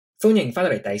歡迎翻到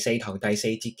嚟第4堂第4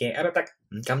節嘅 AppAppDuck。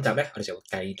今集咧，我哋就會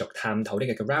繼續探討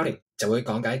呢個嘅 routing，就會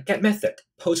講解 Get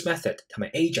method、Post method 同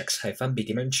埋 Ajax 係分別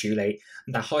點樣處理。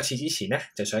但係開始之前咧，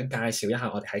就想介紹一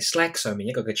下我哋喺 Slack 上面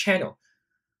一個嘅 channel。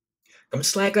咁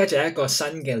Slack 咧就係一個新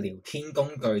嘅聊天工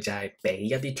具，就係俾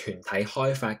一啲團體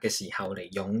開發嘅時候嚟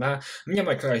用啦。咁因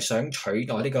為佢係想取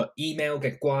代呢個 email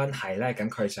嘅關係咧，咁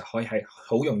佢就可以係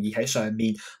好容易喺上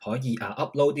面可以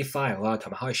upload 啲 file 啊，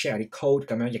同埋可以 share 啲 code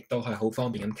咁樣，亦都係好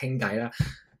方便咁傾偈啦。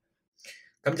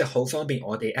咁就好方便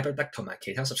我哋 AppAppDuck 同埋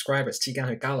其他 subscribers 之間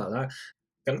去交流啦。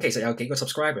咁其實有幾個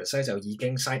subscribers 咧就已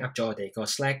經 sign up 咗我哋個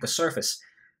Slack 嘅 service。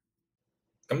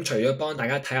咁除咗幫大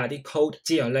家睇下啲 code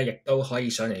之外咧，亦都可以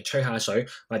上嚟吹下水，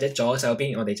或者左手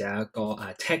邊我哋就有一個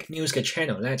tech news 嘅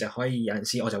channel 咧，就可以有陣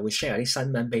時我就會 share 啲新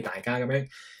聞俾大家咁樣。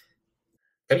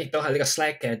咁亦都係呢個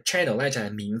Slack 嘅 channel 咧就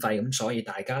係免費，咁所以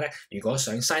大家咧如果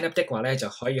想 sign up 的話咧，就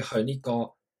可以去呢個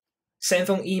send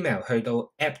封 email 去到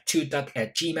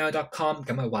AppAppDuck@gmail.com，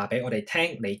 咁話俾我哋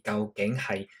聽你究竟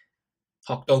係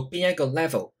學到邊一個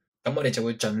level， 咁我哋就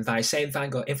會盡快 send 翻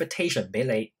個 invitation 俾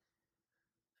你。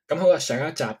咁好啦，上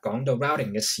一集講到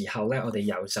routing 嘅時候咧，我哋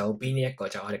右手邊呢一個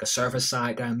就係我哋個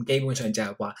server-side 啦。咁基本上就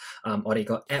係話，我哋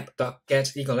個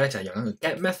app.get 呢個咧就係用一個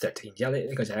get method， 然之後咧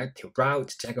呢個就係一條 route，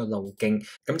 就係一個路徑。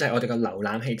咁就係我哋個瀏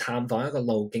覽器探訪一個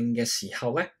路徑嘅時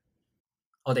候咧，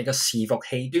我哋個伺服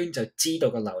器端就知道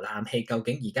個瀏覽器究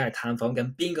竟而家係探訪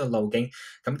緊邊個路徑，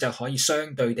咁就可以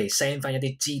相對地 send 翻一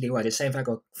啲資料或者 send 翻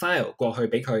個 file 過去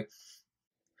俾佢。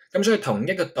咁所以同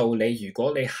一個道理，如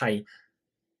果你係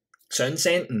想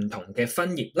send 唔同嘅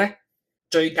分頁咧，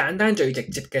最簡單最直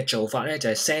接嘅做法咧就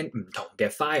係 send 唔同嘅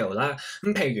file 啦。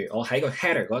咁譬如我喺個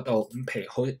header 嗰度，咁譬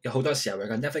如有好多時候有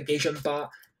個 navigation bar，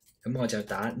 咁我就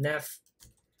打 nav。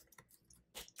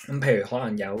咁譬如可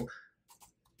能有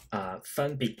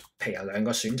分別，譬如有兩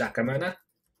個選擇咁樣啦。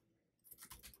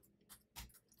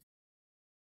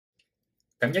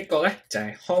咁一個咧就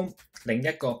係 home， 另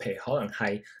一個譬如可能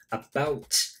係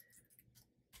about。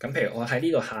咁譬如我喺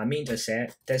呢度下面就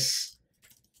寫 this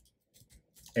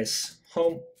is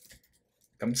home，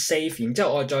 咁 save， 然之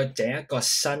後我再整一個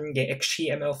新嘅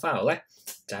HTML file 咧，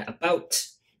就係 about。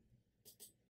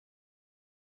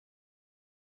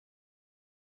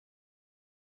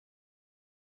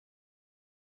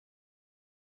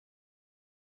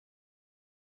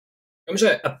咁所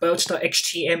以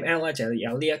about.html 咧就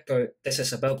有呢一句 this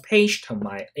is about page， 同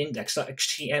埋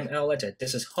index.html 咧就係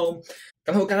this is home。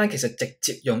咁好簡單，其實直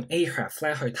接用 Ahref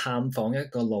咧去探訪一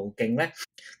個路徑咧，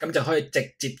咁就可以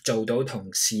直接做到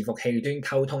同伺服器端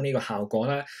溝通呢個效果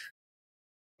啦。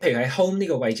譬如喺 home 呢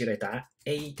個位置嚟打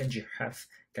A， 跟住 ref，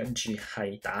 跟住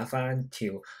係打翻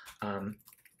條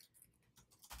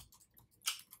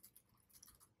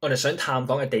我哋想探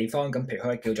訪嘅地方，咁譬如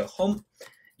可以叫做 home，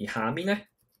 而下面咧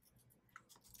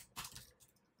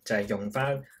就係用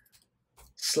翻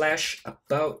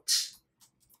 /about。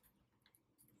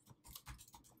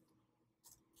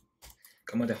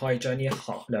咁我哋可以將呢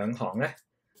兩行咧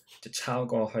就抄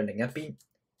過去另一邊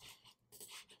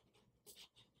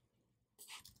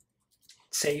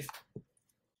 ，save。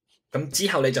咁之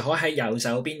後你就可以喺右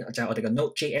手邊就係我哋嘅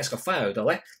Node.js 個 file 度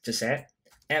咧就寫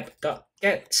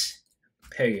app.get。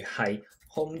譬如係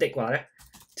home 的話咧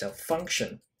就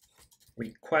function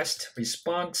request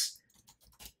response，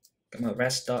 咁啊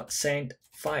rest.send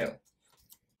file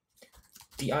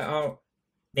dir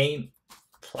name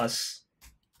plus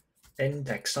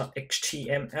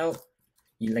index.html。 而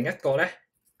另一個咧，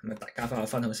咁啊大家翻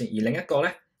去分享先。而另一個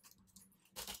咧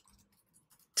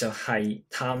就係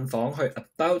探訪去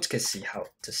about 嘅時候，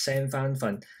就 send 翻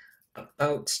份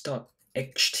about.html。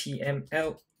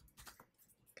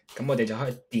咁我哋就可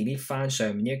以 delete 翻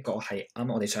上面呢一個係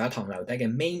啱我哋上一堂留低嘅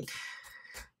main。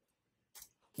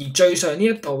而最上呢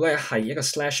一度咧係一個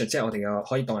slash， 即係我哋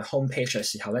可以當係 home page 嘅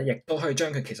時候咧，亦都可以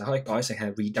將佢其實可以改成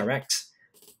係 redirect。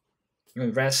因為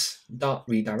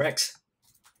rest.redirect，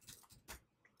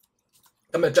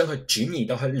 咁就將佢轉移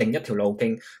到去另一條路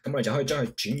徑，咁我哋就可以將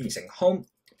佢轉移成 home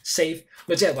save。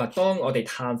咁即係話，當我哋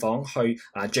探訪去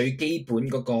最基本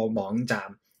嗰個網站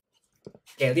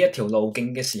嘅呢一條路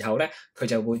徑嘅時候咧，佢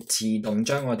就會自動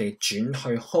將我哋轉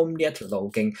去 home 呢一條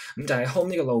路徑。咁就係 home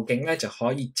呢個路徑咧，就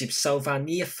可以接收翻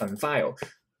呢一份 file。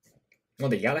我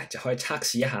哋而家咧就可以測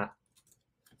試一下。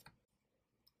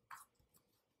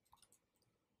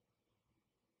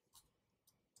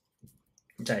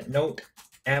就係 node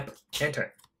app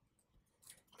enter，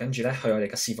 跟住咧去我哋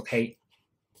嘅伺服器，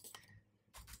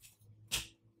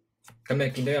咁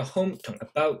你見到有 home 同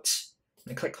about，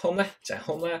 你 click home 咧就係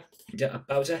home 啦，然之後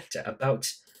about 咧就係 about。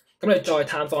咁你再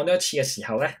探訪多一次嘅時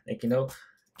候咧，你見到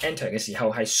enter 嘅時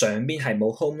候係上邊係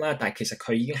冇 home 啦，但係其實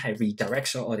佢已經係 redirect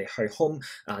咗我哋去 home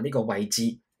呢個位置。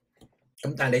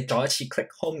咁但係你再一次 click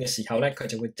home 嘅時候咧，佢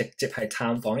就會直接係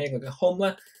探訪呢個嘅 home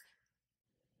啦。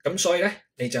咁所以咧，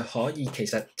你就可以其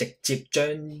實直接將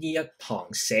呢一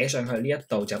行寫上去呢一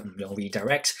度，就唔用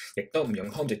redirect， 亦都唔用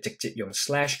home， 就直接用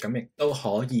slash 咁亦都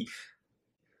可以。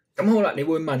咁好啦，你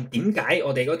會問點解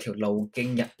我哋嗰條路徑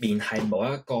入面係冇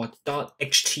一個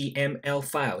 .html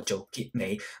file 做結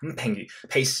尾？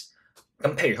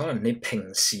咁譬如可能你平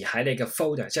時喺你嘅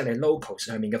folder， 即係你 local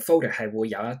上面嘅 folder 係會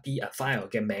有一啲file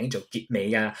嘅名做結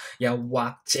尾啊，又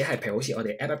或者係譬如好似我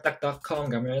哋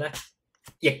AppAppDuck.com 咁樣咧，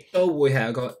亦都會係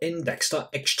有個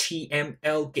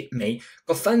index.html 結尾。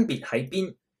個分別喺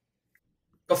邊？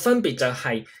個分別就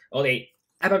係我哋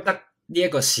AppAppDuck呢一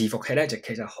個伺服器咧，就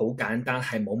其實好簡單，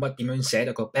係冇乜點樣寫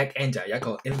到個 back end 就係一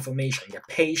個 information 嘅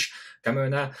page 咁樣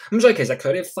啦。咁所以其實佢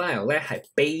啲 file 咧係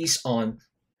based on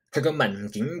佢個文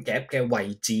件夾嘅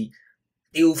位置。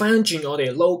調翻轉我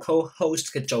哋 local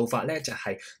host 嘅做法咧，就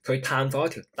係佢探訪一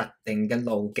條特定嘅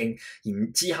路徑，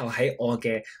然之後喺我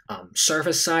嘅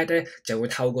server-side 咧就會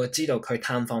透過知道佢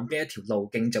探訪邊一條路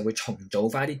徑，就會重組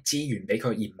翻啲資源俾佢，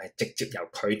而唔係直接由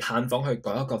佢探訪去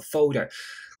改一個 folder。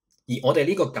而我哋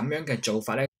呢個咁樣嘅做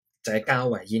法咧，就係較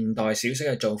為現代少少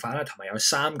嘅做法啦，同埋有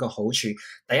3個好處。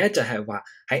第一就係話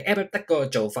喺 AppAppDuck 嗰個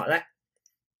做法咧，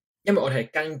因為我哋係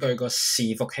根據個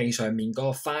伺服器上面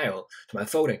嗰個 file 同埋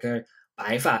folder 嘅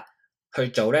擺法去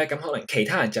做咧，咁可能其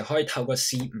他人就可以透過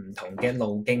試唔同嘅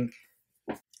路徑，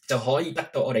就可以得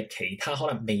到我哋其他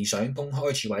可能未想公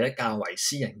開處或者較為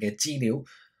私人嘅資料。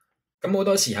咁好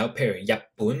多時候，譬如日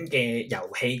本嘅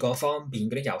遊戲嗰方面，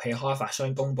嗰啲遊戲開發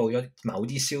商公佈咗某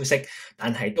啲消息，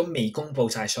但係都未公佈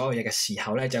晒所有嘢嘅時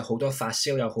候咧，就好多發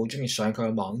燒友好鍾意上佢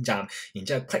嘅網站，然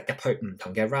之後 click 入去唔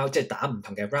同嘅 route， 即係打唔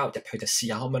同嘅 route 入去，就試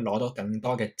下可唔可以攞到更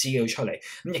多嘅資料出嚟。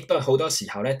咁亦都係好多時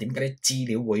候咧，點解啲資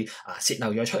料會泄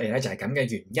漏咗出嚟咧？就係咁嘅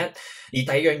原因。而第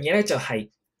二樣嘢咧就係，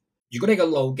如果你個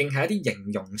路徑係一啲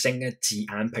形容性嘅字眼，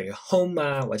譬如 home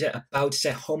啊或者 about， 即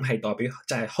係 home 係代表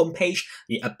就係 home page，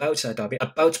 而 about 就係代表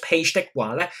about page 的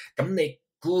話咧，咁你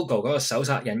Google 嗰個搜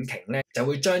索引擎咧就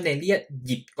會將你呢一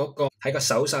頁嗰個喺個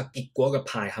搜索結果嘅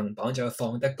排行榜就會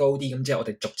放得高啲，咁即係我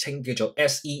哋俗稱叫做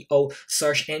SEO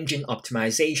Search Engine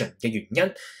Optimization 嘅原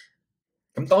因。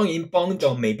咁當然幫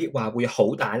助未必話會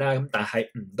好大啦，咁但係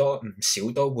唔多唔少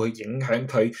都會影響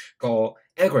佢個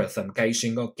algorithm 計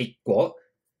算個結果。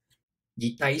而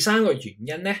第3個原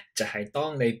因咧，就係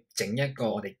當你整一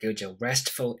個我哋叫做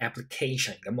Restful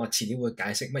Application， 咁我遲啲會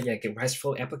解釋乜嘢叫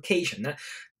Restful Application 咧。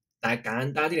但係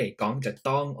簡單啲嚟講，就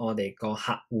當我哋個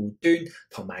客戶端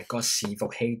同埋個伺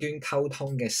服器端溝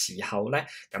通嘅時候咧，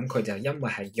咁佢就因為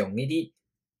係用呢啲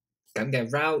咁嘅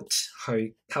route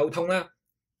去溝通啦，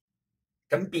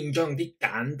咁變咗用啲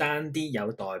簡單啲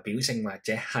有代表性或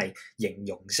者係形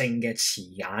容性嘅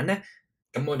詞眼咧，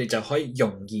咁我哋就可以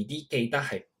容易啲記得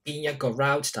係邊一個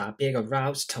route 打邊一個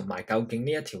route， 同埋究竟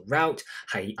呢一條 route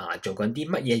係做緊啲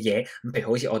乜嘢嘢。咁譬如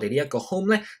好似我哋呢一個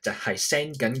home 咧，就係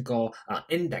send 緊個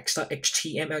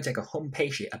index.html， 即係個 home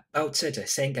page。about 咧就係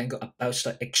send 緊個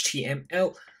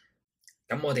about.html。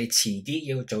咁我哋遲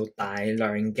啲要做大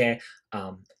量嘅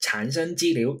產生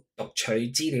資料、讀取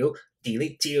資料、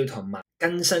delete 資料同埋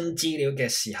更新資料嘅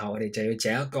時候，我哋就要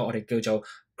整一個我哋叫做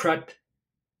CRUD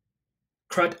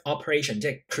operation， 即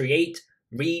係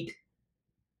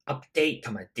create、read、update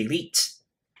同埋 delete。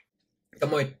咁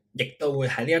我亦都會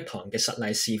喺呢一堂嘅實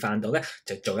例示範度咧，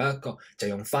就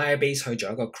用 Firebase 去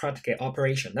做一個 CRUD 嘅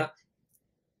operation 啦。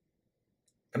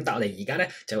咁但係我哋而家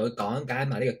咧就會講解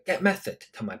埋呢個 Get method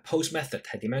同埋 Post method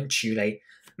係點樣處理。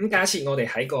咁假設我哋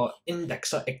喺個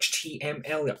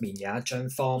index.html 入面有一張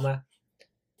form 啦，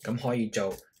咁可以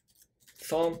做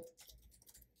form。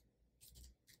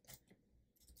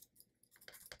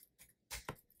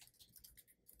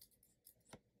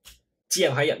之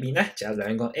後喺入面咧就有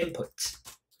2個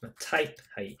input，type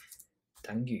係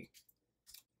等於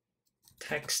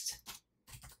text，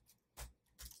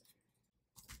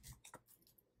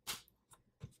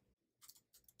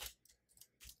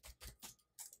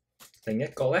 另一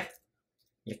個咧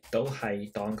亦都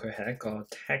係當佢係一個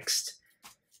text，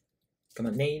 咁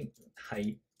啊 name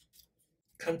係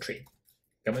country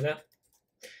咁樣啦，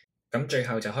咁最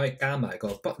後就可以加埋個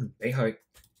button 俾佢。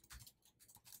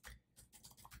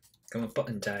咁個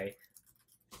button 就係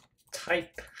type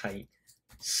係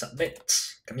submit，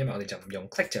 咁因為我哋就唔用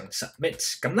click 就用 submit，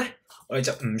 咁咧我哋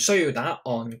就唔需要打按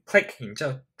click， 然之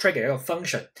後 trigger 一個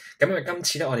function。咁因為今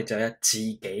次咧我哋就有自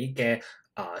己嘅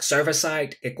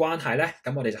server-side 嘅關係咧，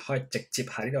咁我哋就可以直接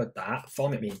喺呢度打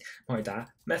form 入面，我哋打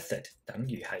method 等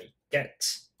於係 get，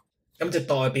咁就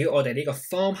代表我哋呢個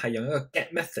form 係用一個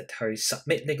get method 去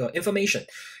submit 呢個 information，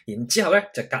 然之後咧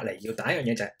就隔離要打一樣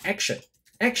嘢就係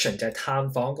action 就係探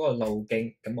訪嗰個路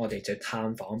徑，咁我哋就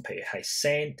探訪，譬如係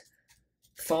send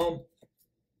form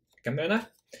咁樣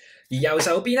啦。而右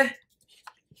手邊咧，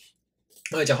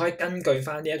我哋就可以根據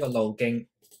翻呢一個路徑，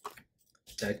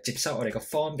就係接收我哋個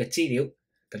form 嘅資料，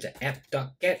咁就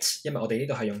AppAppDuck，因為我哋呢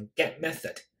度係用 get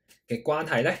method 嘅關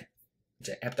係咧，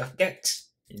就 AppAppDuck，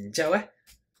然之後咧。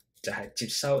就係接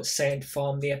收 send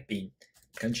form 呢一邊，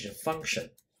跟住就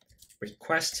function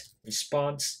request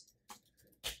response。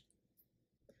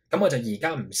咁我就而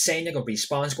家唔 send 一個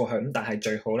response 過去，咁但係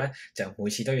最好咧就每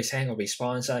次都要 send 個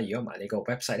response 啦。如果唔係你個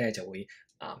website 咧就會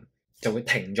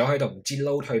停咗喺度，唔知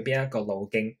load 去邊一個路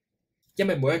徑。因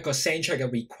為每一個 send 出去嘅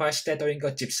request 咧都應該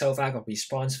接收翻一個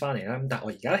response 翻嚟啦。咁但係我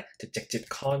而家咧就直接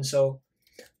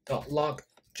console.log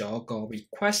咗個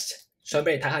request， 想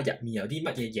俾你睇下入面有啲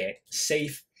乜嘢嘢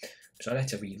save。所以咧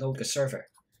就 reload 個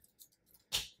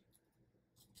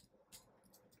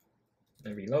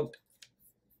server，reload，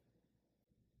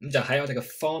 咁就喺我哋嘅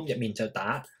form 入面就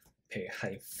打，譬如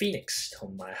係 Phoenix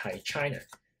同埋係 China，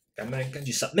 咁樣跟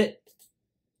住 submit。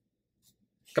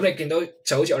咁你見到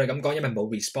就好似我哋咁講，因為冇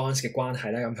response 嘅關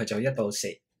係咧，咁佢就一路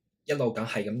咁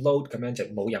係咁 load， 咁樣就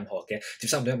冇任何嘅接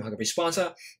收唔到任何嘅 response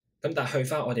啦。咁但係去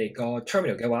翻我哋個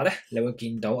terminal 嘅話咧，你會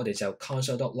見到我哋就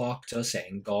console.log 咗成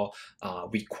個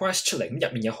request 出嚟，咁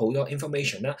入面有好多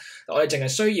information 啦。我哋淨係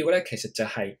需要咧，其實就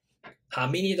係下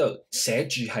面呢度寫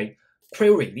住係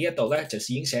query 呢一度咧，就已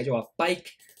經寫咗話 bike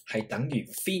係等於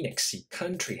Phoenix，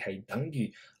 country 係等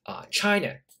於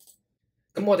China。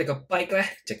咁我哋個 bike 咧，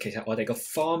就其實我哋個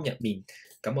form 入面，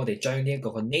咁我哋將呢一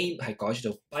個 name 係改咗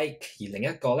做 bike， 而另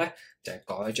一個咧就係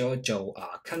改咗做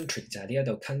country， 就係呢一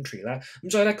度 country 啦。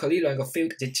咁所以咧佢呢兩個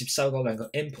field 接收嗰兩個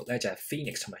input 咧就係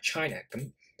Phoenix 同埋 China。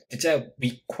咁即係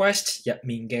request 入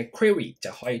面嘅 query 就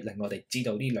可以令我哋知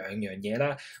道呢兩樣嘢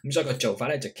啦。咁所以個做法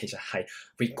咧就其實係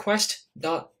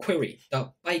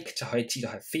request.query.bike 就可以知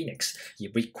道係 Phoenix， 而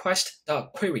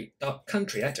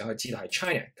request.query.country 咧就可以知道係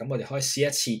China。咁我哋可以試一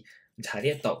次。就喺呢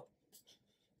一度，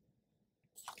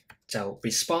就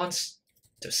response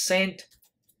就 send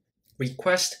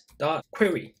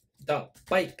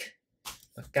request.query.bike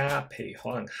加，譬如可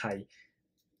能係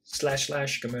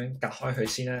slash 咁樣隔開佢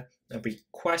先啦。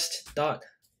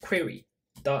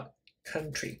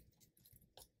request.query.country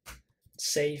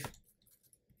save，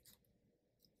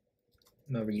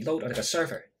 咁啊 reload 我哋個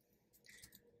server，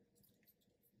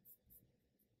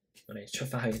 我哋出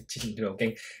翻去之前條路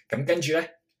徑，咁跟住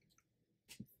咧。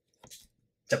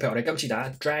就譬如我哋今次打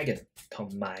Dragon 同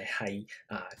埋係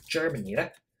Germany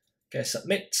咧嘅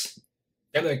submit，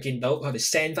 咁你見到佢哋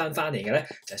send 翻嚟嘅咧，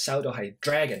就收到係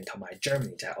Dragon 同埋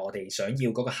Germany， 就係我哋想要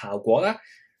嗰個效果啦。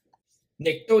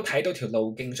亦都睇到條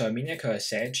路徑上面咧，佢係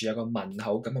寫住有個問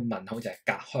號，咁個問號就係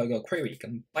隔開個 query，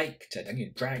 咁 bike 就等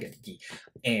於 Dragon， 而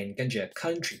and 跟住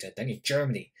country 就等於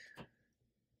Germany。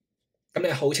咁你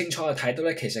好清楚就睇到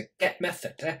咧，其實 get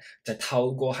method 咧就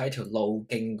透過喺條路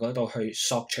徑嗰度去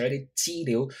索取一啲資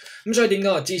料。咁所以點解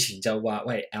我之前就話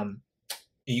喂，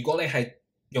如果你係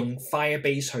用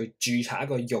Firebase 去註冊一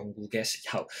個用戶嘅時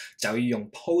候，就要用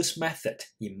Post method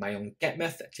而唔係用 get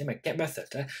method， 因為 get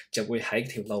method 咧就會喺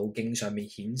條路徑上面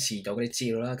顯示到嗰啲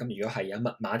資料啦。咁如果係有密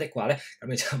碼的話咧，咁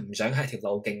你就唔想喺條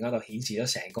路徑嗰度顯示咗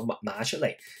成個密碼出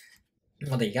嚟。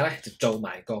我哋而家咧就做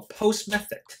埋個 Post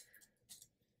method。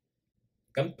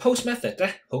咁 post method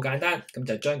咧好簡單，咁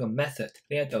就將個 method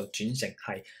呢一度轉成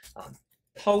係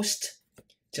post，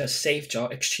 即係 save 咗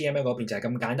HTML 嗰邊就係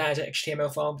咁簡單嘅啫。HTML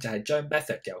form 就係將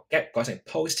method 由 get 改成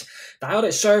post， 但係我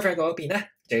哋 server 嗰邊咧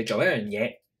就要做一樣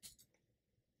嘢，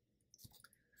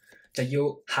就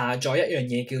要下載一樣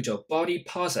嘢叫做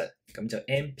body-parser， 咁就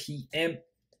npm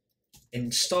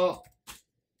install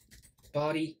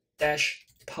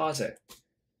body-parser，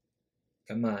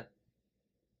 咁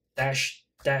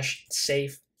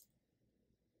-save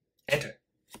enter。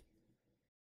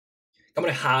咁我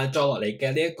哋下載落嚟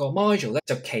嘅呢一個 module 咧，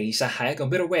就其實係一個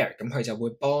middleware， 咁佢就會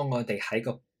幫我哋喺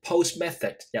個 post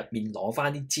method 入面攞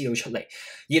翻啲資料出嚟。而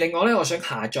另外咧，我想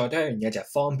下載多一樣嘢就係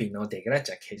方便我哋嘅咧，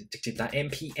就係其實直接打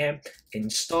npm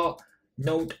install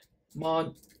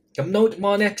nodemon。咁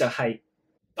nodemon 咧就係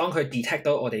當佢 detect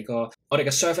到我哋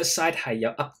嘅 server-side 係有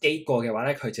update 過嘅話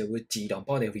咧，佢就會自動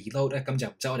幫我哋 reload 咧，咁就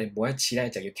唔使我哋每一次咧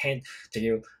就要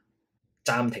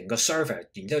暫停個 server，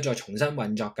 然之後再重新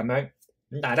運作咁樣。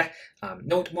咁但係咧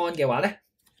nodemon 嘅話咧，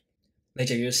你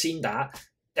就要先打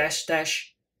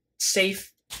 --save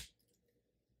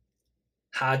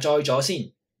下載咗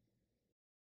先，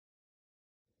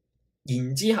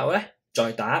然之後咧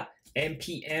再打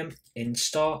npm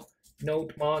install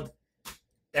nodemon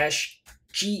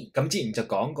G， 咁之前就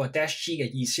講過 -G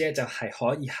嘅意思咧，就係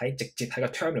可以直接喺個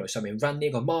terminal 上面 run 呢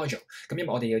個 module。咁因為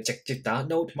我哋要直接打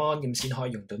nodemon 咁先可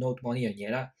以用到 nodemon 呢樣嘢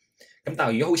啦。咁但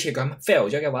係如果好似咁 fail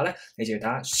咗嘅話咧，你就要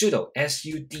打 sudo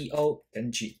sudo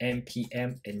跟住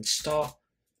npm install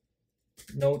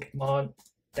nodemon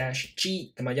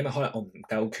 -G。咁啊，因為可能我唔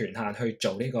夠權限去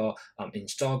做呢個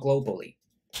install globally。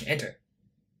Enter。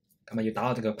咁啊，要打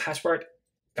我哋個 password，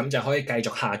 咁就可以繼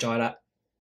續下載啦。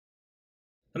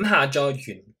咁下載完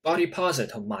body-parser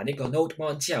同埋呢個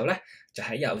nodemon 之後咧，就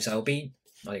喺右手邊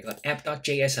我哋個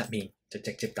app.js 入面就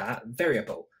直接打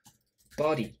variable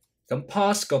body。咁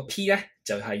parse 個 p 咧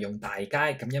就係用大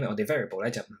階，咁因為我哋 variable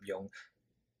咧就唔用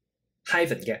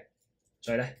hyphen 嘅，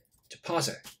所以咧就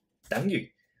parser 等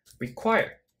於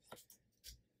require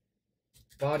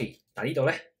body。但呢度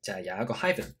咧就係有一個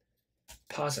hyphen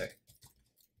parser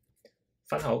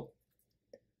分好。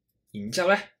然之後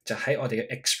咧，就喺我哋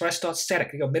嘅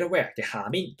Express.static 呢個 middleware 嘅下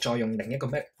面，再用另一個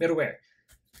middleware。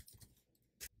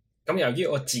咁由於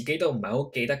我自己都唔係好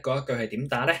記得嗰一句係點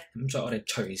打咧，咁所以我哋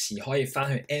隨時可以翻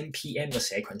去 npm 個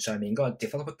社群上面嗰個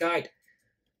developer guide，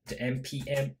 就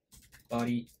npm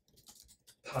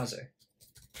body-parser。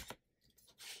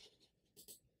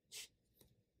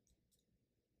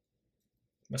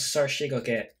咁 search 呢個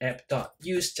嘅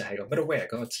app.use 就係個 middleware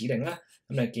嗰個指令啦。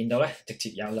咁你見到咧，直接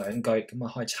有兩句，咁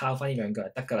啊可以抄翻呢兩句就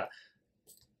得㗎啦。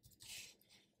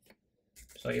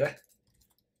所以咧，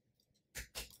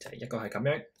就係一個係咁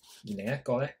樣，而另一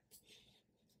個咧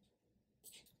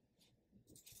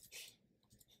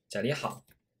就係呢一行。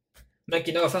咁你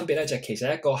見到個分別咧，就其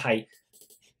實一個係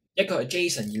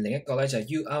JSON， 而另一個咧就係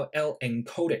URL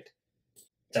encoded，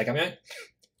 就係咁樣。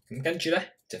咁跟住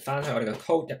咧就翻去我哋個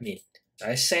code 入面，就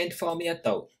喺 send form 呢一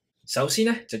度。首先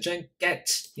咧就將 get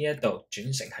呢一度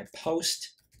轉成係 post，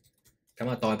 咁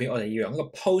啊代表我哋要用一個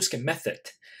post 嘅 method。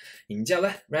然之後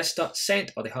咧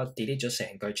rest.send 我哋可以 delete 咗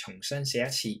成句，重新寫一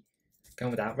次。咁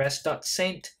我打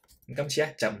rest.send， 咁今次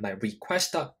咧就唔係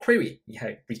request.query 而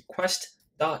係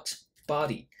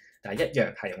request.body， 但係一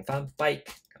樣係用翻 byte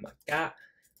咁啊加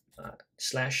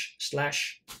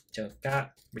// 就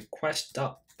加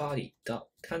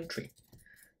request.body.country。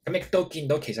咁亦都見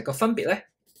到其實個分別咧。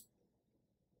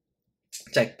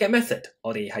就係 get method，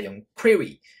 我哋係用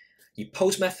query， 而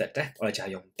post method 咧，我哋就係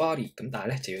用 body。咁但係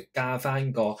咧就要加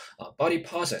翻個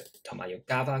body-parser， 同埋要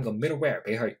加翻個 middleware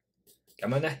俾佢，咁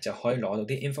樣咧就可以攞到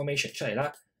啲 information 出嚟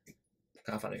啦。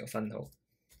加翻嚟個分號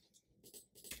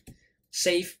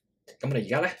save。咁我哋而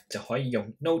家咧就可以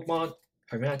用 nodemon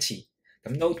去 run 一次。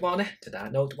咁 nodemon 咧就打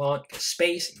nodemon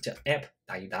space， 然之後 app，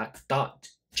 但係要打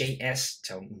 .js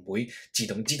就唔會自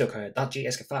動知道佢係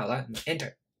 .js 嘅 file 啦。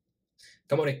Enter。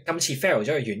咁我哋今次 fail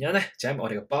咗嘅原因咧，就因為我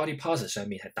哋個 body-parser 上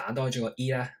面係打多咗個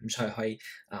e 啦，咁所以可以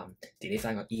delete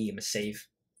翻個 e 咁 save。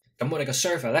咁我哋個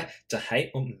server 咧就喺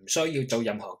我唔需要做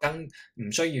任何唔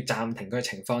需要暫停佢嘅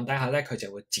情況底下咧，佢就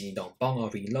會自動幫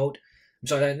我 reload。咁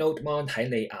所以咧 nodemon 喺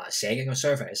你寫緊個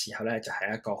server 嘅時候咧，就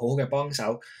係一個好好嘅幫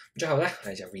手。咁最後咧，我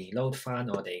哋就 reload 翻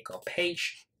我哋個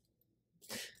page。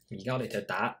而家我哋就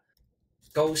打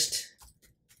Ghost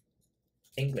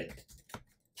England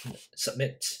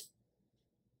submit。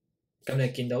咁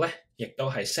你見到咧，亦都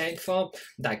係 send form，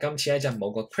 但係今次咧就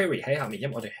冇個 query 喺下面，因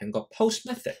為我哋用個 post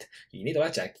method， 而呢度咧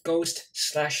就係 ghost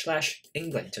 /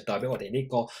 England 就代表我哋呢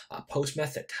個post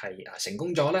method 係成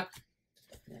功咗啦。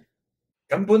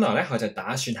咁本來咧我就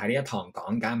打算喺呢一堂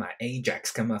講解埋 Ajax，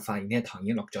 咁啊發現呢一堂已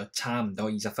經錄咗差唔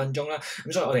多20分鐘啦，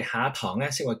咁所以我哋下一堂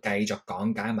咧先會繼續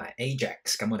講解埋 Ajax，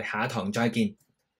 咁我哋下一堂再見。